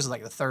Friday. So I think it was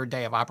like the third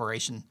day of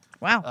operation.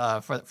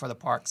 Wow. For the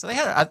park. So they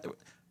had a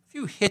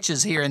few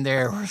hitches here and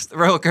there where the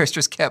roller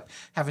coasters kept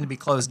having to be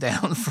closed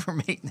down for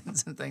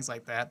maintenance and things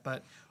like that.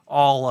 But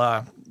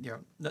all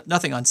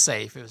nothing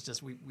unsafe. It was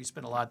just we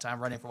spent a lot of time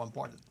running from one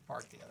part of the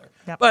park to the other.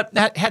 Yep.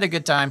 But had a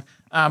good time.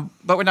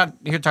 But we're not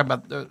here to talk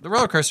about the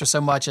roller coaster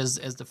so much as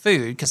the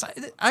food, because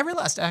I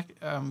realized I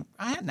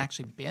hadn't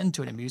actually been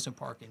to an amusement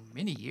park in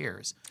many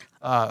years,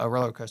 a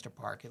roller coaster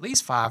park, at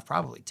least 5,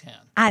 probably 10.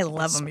 I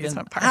love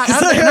amusement parks.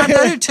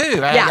 I do too.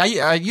 Yeah.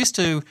 I used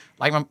to,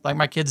 like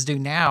my kids do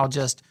now,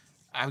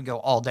 I would go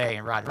all day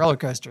and ride roller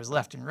coasters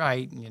left and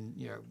right, and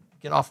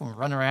get off and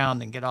run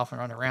around and get off and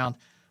run around.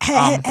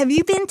 Have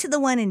you been to the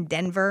one in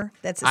Denver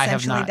that's I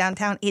have essentially not.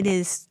 downtown? It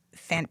is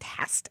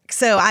fantastic.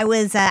 So I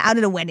was out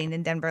at a wedding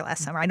in Denver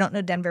last summer. I don't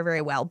know Denver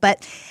very well,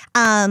 but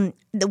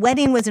the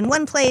wedding was in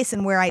one place,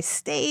 and where I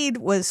stayed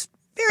was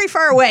very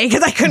far away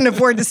because I couldn't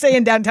afford to stay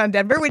in downtown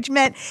Denver, which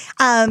meant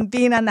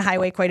being on the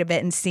highway quite a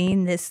bit and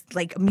seeing this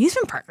like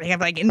amusement park they have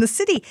like in the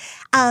city.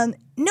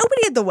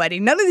 Nobody at the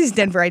wedding, none of these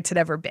Denverites had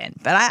ever been,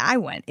 but I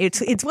went.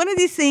 It's one of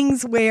these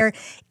things where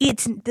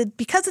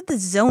because of the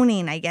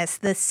zoning, I guess,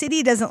 the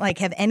city doesn't like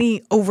have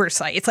any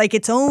oversight. It's like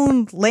its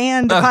own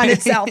land upon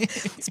itself.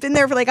 It's been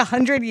there for like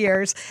 100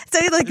 years. So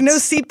like no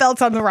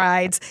seatbelts on the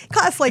rides. It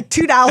costs like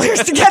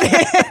 $2 to get in.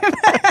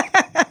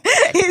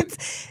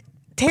 It's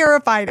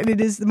terrified, and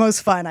it is the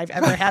most fun I've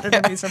ever had at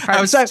an amusement park.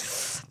 I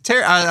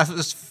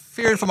was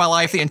fearing for my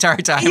life the entire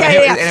time,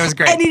 and it was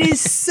great. And it is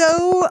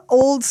so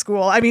old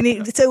school. I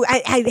mean, so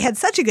I had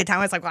such a good time.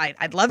 I was like, well,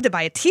 I'd love to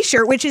buy a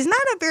T-shirt, which is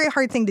not a very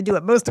hard thing to do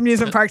at most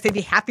amusement parks. They'd be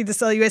happy to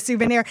sell you a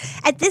souvenir.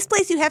 At this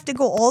place, you have to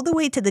go all the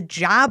way to the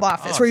job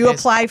office where you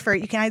apply for.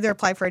 You can either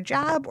apply for a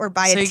job or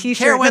buy a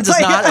T-shirt. Carowinds is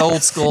not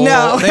old school.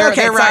 No,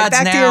 their rides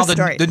back now, to your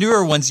story. the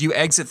newer ones, you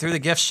exit through the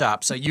gift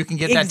shop, so you can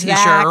get that T-shirt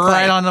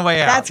right on the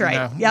way out. That's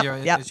right.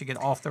 Yep. As you get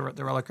off the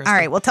roller coaster. All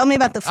right. Well, tell me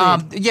about the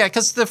food.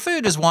 Because the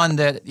food is one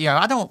that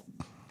I don't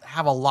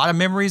have a lot of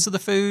memories of the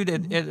food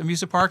at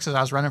amusement parks as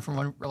I was running from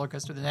one roller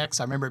coaster to the next.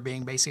 I remember it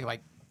being basically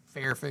like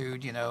fair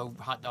food,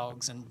 hot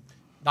dogs and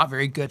not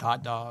very good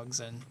hot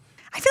dogs. And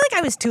I feel like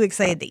I was too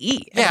excited to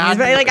eat. Yeah,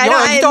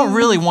 you don't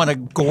really want to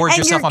gorge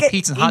yourself on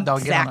pizza and hot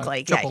dog.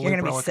 Exactly. Yeah, you're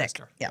going to be sick.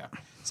 Yeah.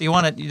 So you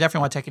definitely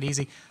want to take it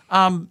easy.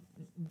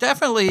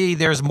 Definitely,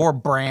 there's more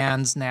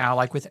brands now,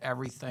 like with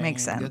everything.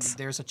 Makes sense.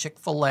 There's a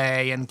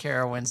Chick-fil-A in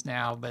Carowinds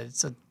now, but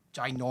it's a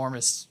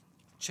ginormous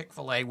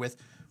Chick-fil-A with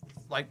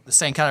like the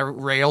same kind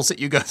of rails that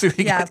you go through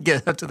to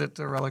get up to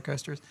the roller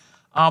coasters.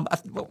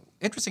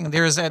 Interesting,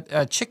 there's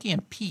a Chicky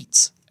and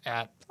Pete's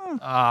at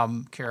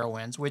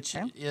Carowinds, which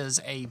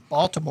is a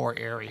Baltimore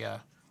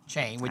area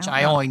chain, which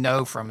I only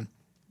know from,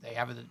 they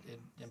have it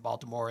in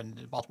Baltimore and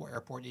the Baltimore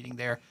airport eating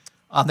there.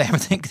 They have a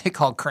thing they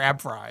call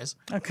crab fries,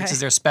 which is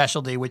their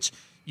specialty, which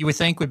you would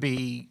think would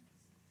be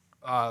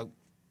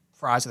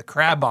fries with a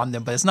crab on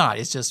them, but it's not.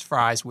 It's just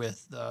fries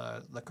with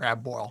the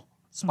crab boil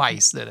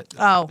spice that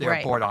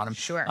they're poured on them.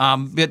 Sure.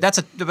 But that's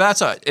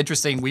a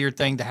interesting, weird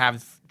thing to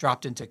have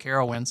dropped into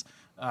Carowinds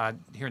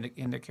here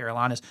in the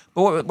Carolinas.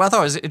 But what I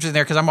thought was interesting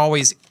there, because I'm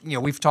always,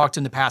 we've talked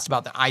in the past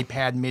about the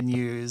iPad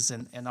menus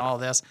and all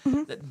this.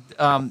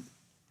 Mm-hmm.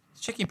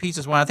 Chicken Pizza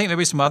is one. I think there'll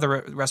be some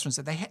other restaurants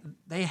that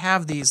they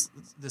have the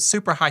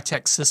super high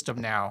tech system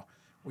now,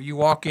 where you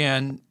walk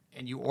in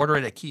and you order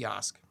at a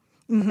kiosk,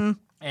 and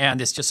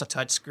it's just a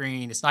touch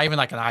screen. It's not even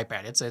like an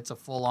iPad. It's a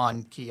full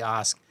on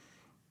kiosk.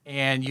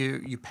 and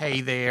you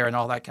pay there and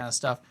all that kind of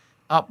stuff.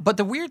 But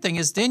the weird thing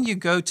is, then you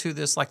go to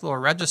this like little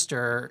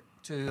register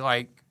to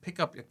like pick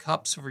up your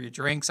cups for your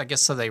drinks. I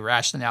guess so they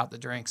ration out the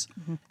drinks,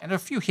 and a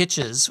few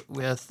hitches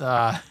with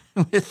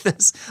with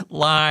this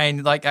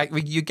line. Like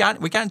we got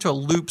into a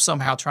loop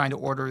somehow trying to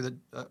order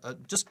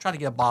just trying to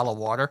get a bottle of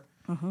water,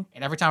 and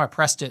every time I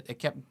pressed it, it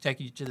kept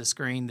taking you to the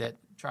screen that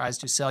tries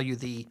to sell you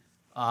the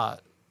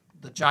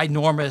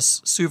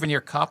ginormous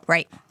souvenir cup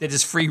Right. that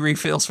is free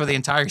refills for the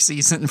entire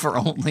season for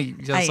only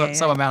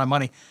some amount of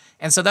money.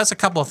 And so that's a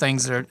couple of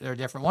things that are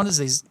different. One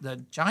is the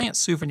giant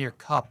souvenir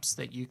cups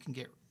that you can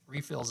get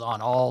refills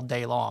on all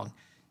day long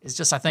is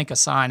just, I think, a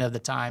sign of the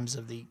times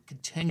of the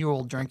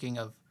continual drinking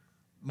of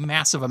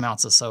massive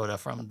amounts of soda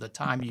from the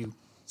time you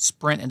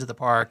sprint into the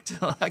park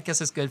to, I guess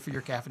it's good for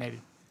your caffeinated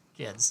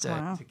kids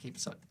to keep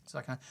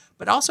sucking on.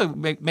 But also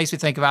makes me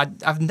think about,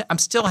 I'm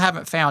still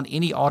haven't found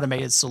any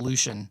automated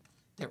solution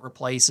that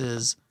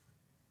replaces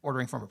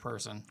ordering from a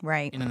person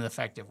in an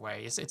effective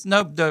way.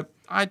 The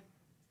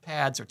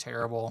iPads are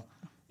terrible.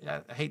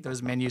 I hate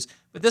those menus.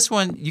 But this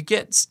one, you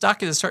get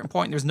stuck at a certain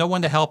point, and there's no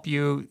one to help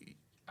you.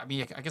 I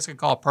mean, I guess I could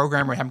call a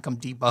programmer and have them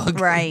come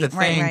debug the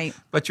thing,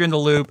 but you're in the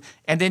loop.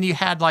 And then you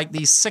had like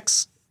these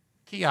 6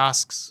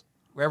 kiosks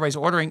where everybody's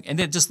ordering, and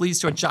then it just leads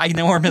to a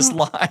ginormous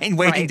line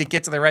waiting to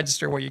get to the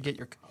register where you get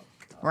your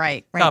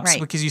cups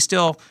because you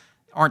still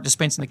aren't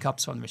dispensing the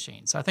cups on the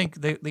machine. So I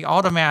think the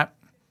automat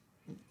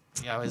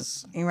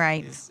is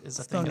a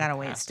Still thing. got a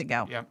ways to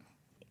go. Yep.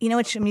 You know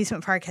which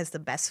amusement park has the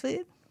best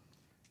food?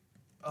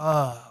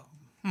 I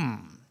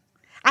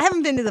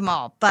haven't been to them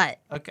all, but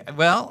Okay.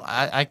 Well,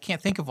 I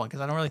can't think of one because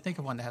I don't really think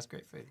of one that has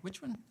great food.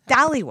 Which one?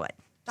 Dollywood.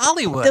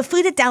 Dollywood. The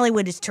food at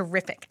Dollywood is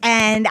terrific.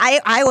 And I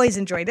always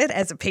enjoyed it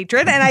as a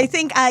patron. And I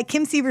think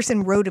Kim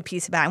Severson wrote a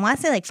piece about it, I want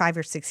to say like 5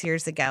 or 6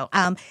 years ago.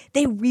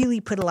 They really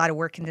put a lot of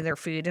work into their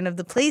food. And of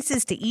the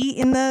places to eat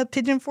in the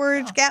Pigeon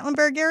Forge,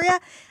 Gatlinburg area,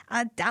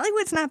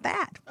 Dollywood's not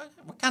bad.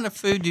 What kind of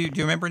food do you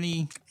remember?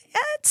 Any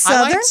It's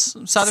Southern.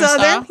 highlights? Southern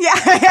style? Yeah.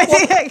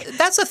 Well,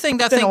 that's the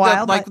thing. I think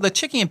while, like the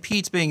Chicky and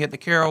Pete's being at the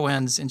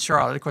Carowinds in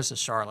Charlotte. Of course,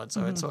 it's Charlotte,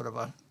 so it's sort of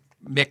a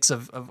mix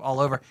of all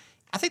over.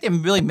 I think they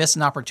really miss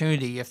an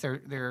opportunity if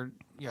they're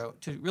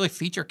to really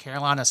feature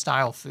Carolina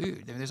style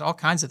food. I mean, there's all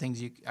kinds of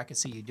things I could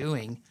see you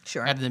doing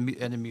at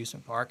an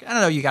amusement park. I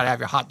don't know. You got to have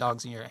your hot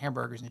dogs and your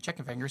hamburgers and your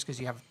chicken fingers because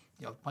you have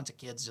a bunch of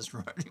kids just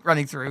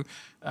running through,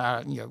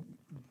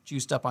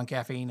 juiced up on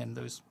caffeine and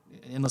those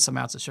endless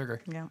amounts of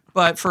sugar. Yeah.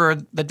 But for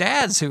the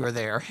dads who are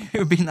there, it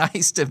would be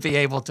nice to be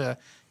able to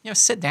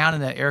sit down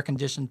in an air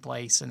conditioned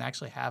place and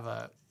actually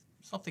have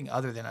something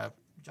other than a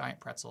giant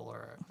pretzel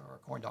or a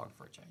corn dog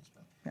for a change.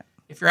 But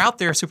if you're out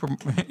there,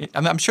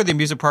 I'm sure the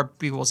amusement park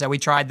people will say we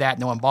tried that,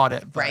 no one bought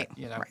it. But,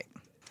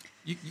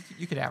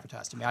 you could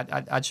advertise to me.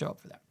 I'd show up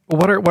for that.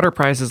 What are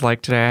prices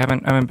like today? I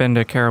haven't been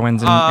to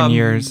Carowinds in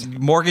years.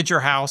 Mortgage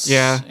your house.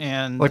 Yeah.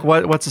 And like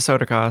what's a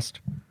soda cost?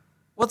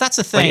 Well, that's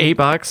the thing.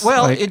 Like $8?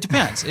 Well, it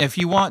depends. If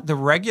you want the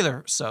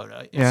regular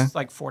soda, it's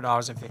like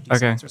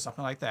 $4.50 or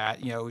something like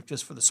that.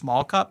 Just for the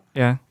small cup.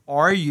 Yeah.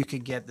 Or you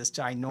could get this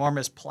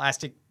ginormous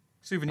plastic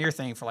souvenir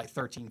thing for like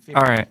 $13.50.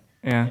 All right.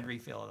 Yeah. And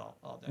refill it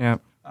all day. Yeah.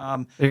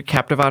 A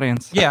captive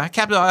audience. Yeah,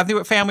 captive. I think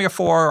a family of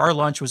 4. Our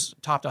lunch was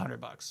topped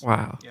 $100.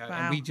 Wow.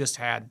 Yeah, and we just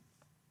had.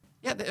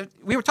 Yeah,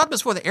 we were talking about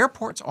this before. The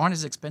airports aren't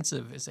as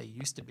expensive as they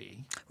used to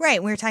be.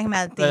 Right. We were talking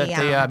about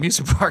the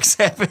amusement parks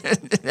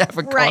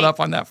haven't caught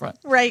up on that front.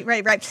 Right.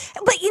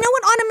 But you know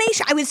what?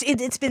 Automation.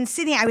 It's been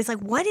sitting. I was like,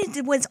 what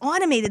was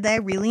automated that I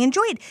really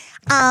enjoyed?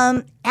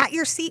 At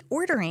your seat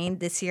ordering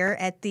this year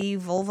at the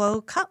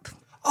Volvo Cup.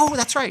 Oh,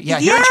 that's right. Yeah,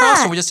 here in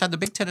Charleston, we just had the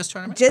big tennis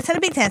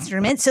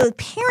tournament. So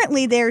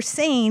apparently they're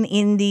saying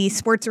in the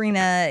sports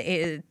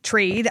arena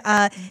trade,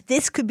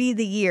 this could be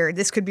the year.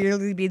 This could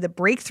really be the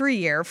breakthrough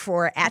year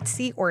for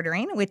at-seat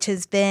ordering, which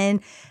has been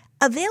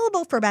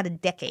available for about a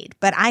decade,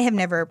 but I have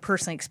never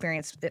personally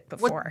experienced it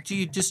before. Do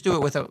you just do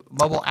it with a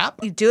mobile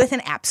app? You do it with an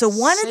app. So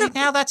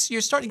now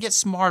you're starting to get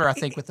smarter, I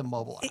think, with the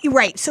mobile app.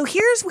 Right. So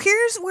here's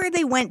where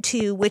they went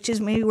to, which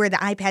is maybe where the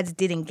iPads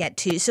didn't get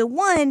to. So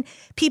one,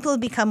 people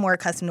have become more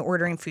accustomed to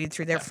ordering food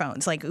through their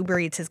phones. Like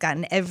Uber Eats has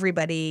gotten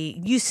everybody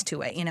used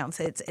to it.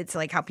 So it's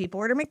like how people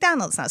order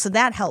McDonald's now. So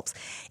that helps.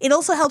 It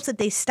also helps that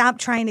they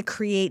stopped trying to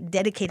create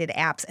dedicated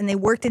apps and they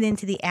worked it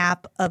into the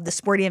app of the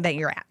sporting event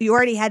you're at. You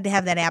already had to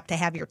have that app to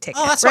have your ticket.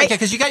 Oh, that's right.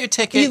 Because you got your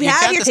ticket. You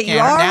have your ticket. You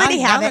already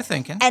have it.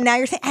 Thinking. And now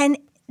you're thinking. And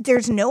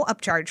there's no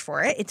upcharge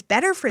for it. It's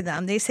better for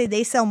them. They say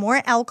they sell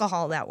more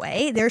alcohol that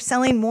way. They're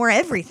selling more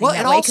everything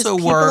that way because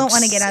people don't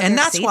want to get out of their seats. And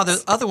that's why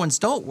the other ones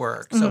don't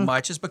work so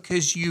much is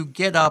because you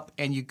get up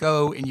and you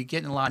go and you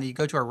get in line and you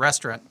go to a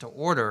restaurant to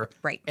order.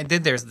 Right. And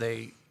then there's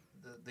the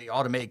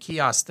automated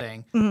kiosk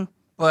thing. Mm-hmm.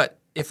 But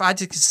if I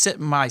just sit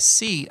in my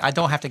seat, I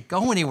don't have to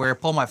go anywhere,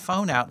 pull my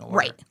phone out and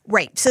order.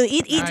 Right. So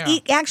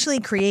it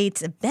actually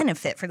creates a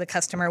benefit for the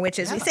customer, which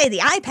is, we say the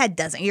iPad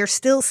doesn't. You're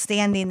still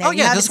standing there. Oh,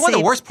 yeah. That's one of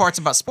the worst parts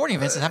about sporting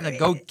events is having to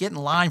go get in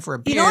line for a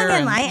beer. You don't get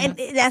in line.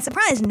 And that's the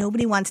problem is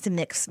nobody wants to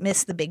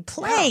miss the big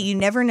play. Yeah. You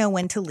never know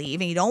when to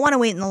leave, and you don't want to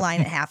wait in the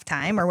line at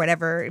halftime or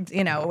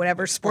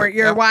whatever sport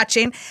you're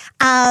watching.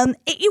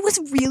 It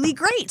was really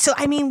great. So,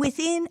 I mean,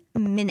 within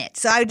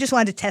minutes. So I just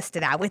wanted to test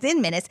it out.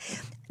 Within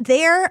minutes.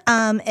 There,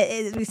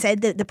 as we said,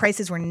 the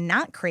prices were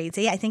not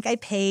crazy. I think I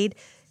paid,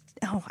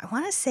 I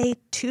want to say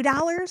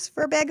 $2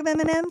 for a bag of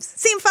M&Ms.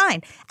 Seemed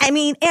fine. I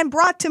mean, and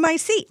brought to my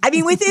seat. I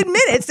mean, within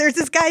minutes, there's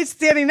this guy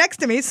standing next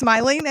to me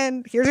smiling,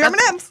 and here's your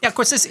M&Ms. Yeah, of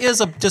course, this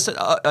is just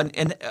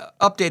an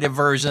updated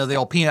version of the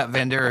old peanut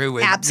vendor who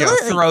would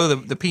throw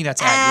the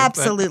peanuts at you.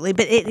 Absolutely,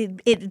 but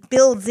it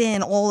builds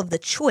in all of the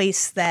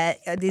choice that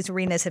these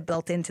arenas have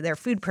built into their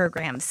food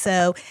programs.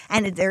 So,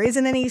 and there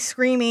isn't any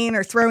screaming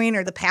or throwing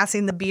or the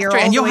passing the beer all the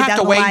way down the line. And you'll have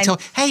to wait until,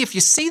 hey, if you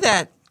see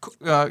that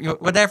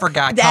whatever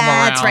guy come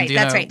around.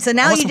 That's right. So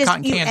now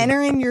you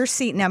enter in your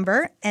seat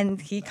number,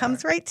 and he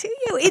comes right to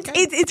you.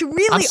 It's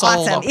really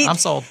awesome. I'm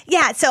sold.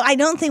 Yeah. So I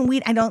don't think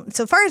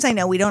so far as I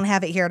know, we don't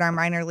have it here at our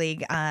minor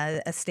league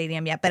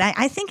stadium yet, but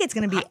I think it's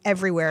going to be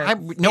everywhere.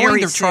 Knowing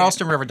the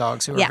Charleston River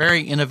Dogs, who are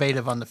very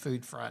innovative on the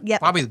food front,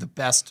 probably the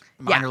best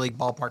minor league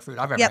ballpark food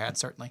I've ever had,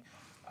 certainly.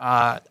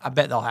 I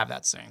bet they'll have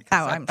that soon.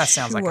 That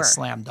sounds like a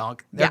slam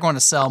dunk. They're going to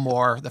sell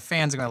more. The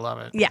fans are going to love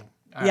it. Yeah.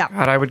 Yeah,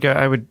 God,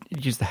 I would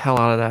use the hell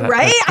out of that.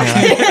 Right?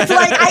 It's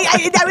like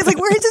I was like,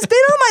 where has this been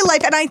all my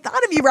life? And I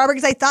thought of you, Robert,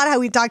 because I thought how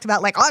we talked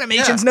about like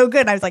automation's no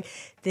good. And I was like,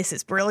 this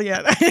is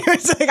brilliant. It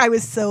was like I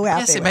was so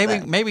happy.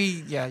 Yes, maybe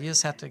you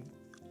just have to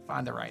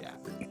find the right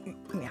app.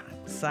 Yeah.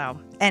 So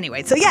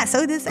anyway, so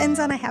this ends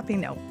on a happy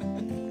note.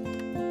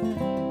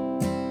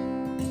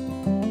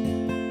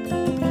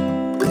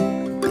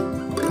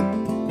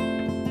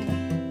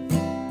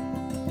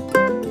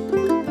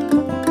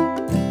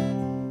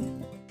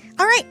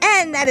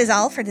 And that is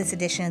all for this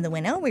edition of The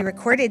Winnow. We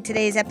recorded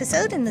today's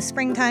episode in the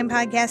Springtime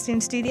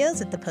Podcasting Studios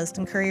at the Post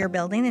and Courier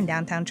Building in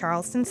downtown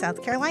Charleston,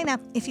 South Carolina.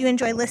 If you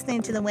enjoy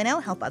listening to The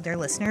Winnow, help other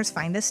listeners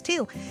find us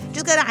too.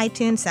 Just go to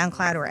iTunes,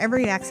 SoundCloud, or wherever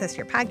you access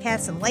your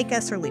podcasts and like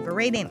us or leave a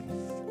rating.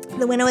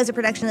 The Winnow is a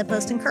production of the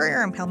Post and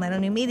Courier and Palmetto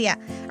New Media.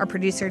 Our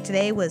producer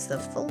today was the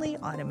fully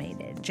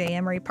automated J.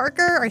 Emery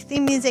Parker. Our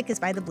theme music is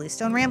by the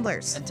Bluestone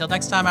Ramblers. Until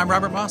next time, I'm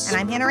Robert Moss. And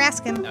I'm Hannah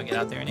Raskin. Now get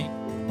out there and eat.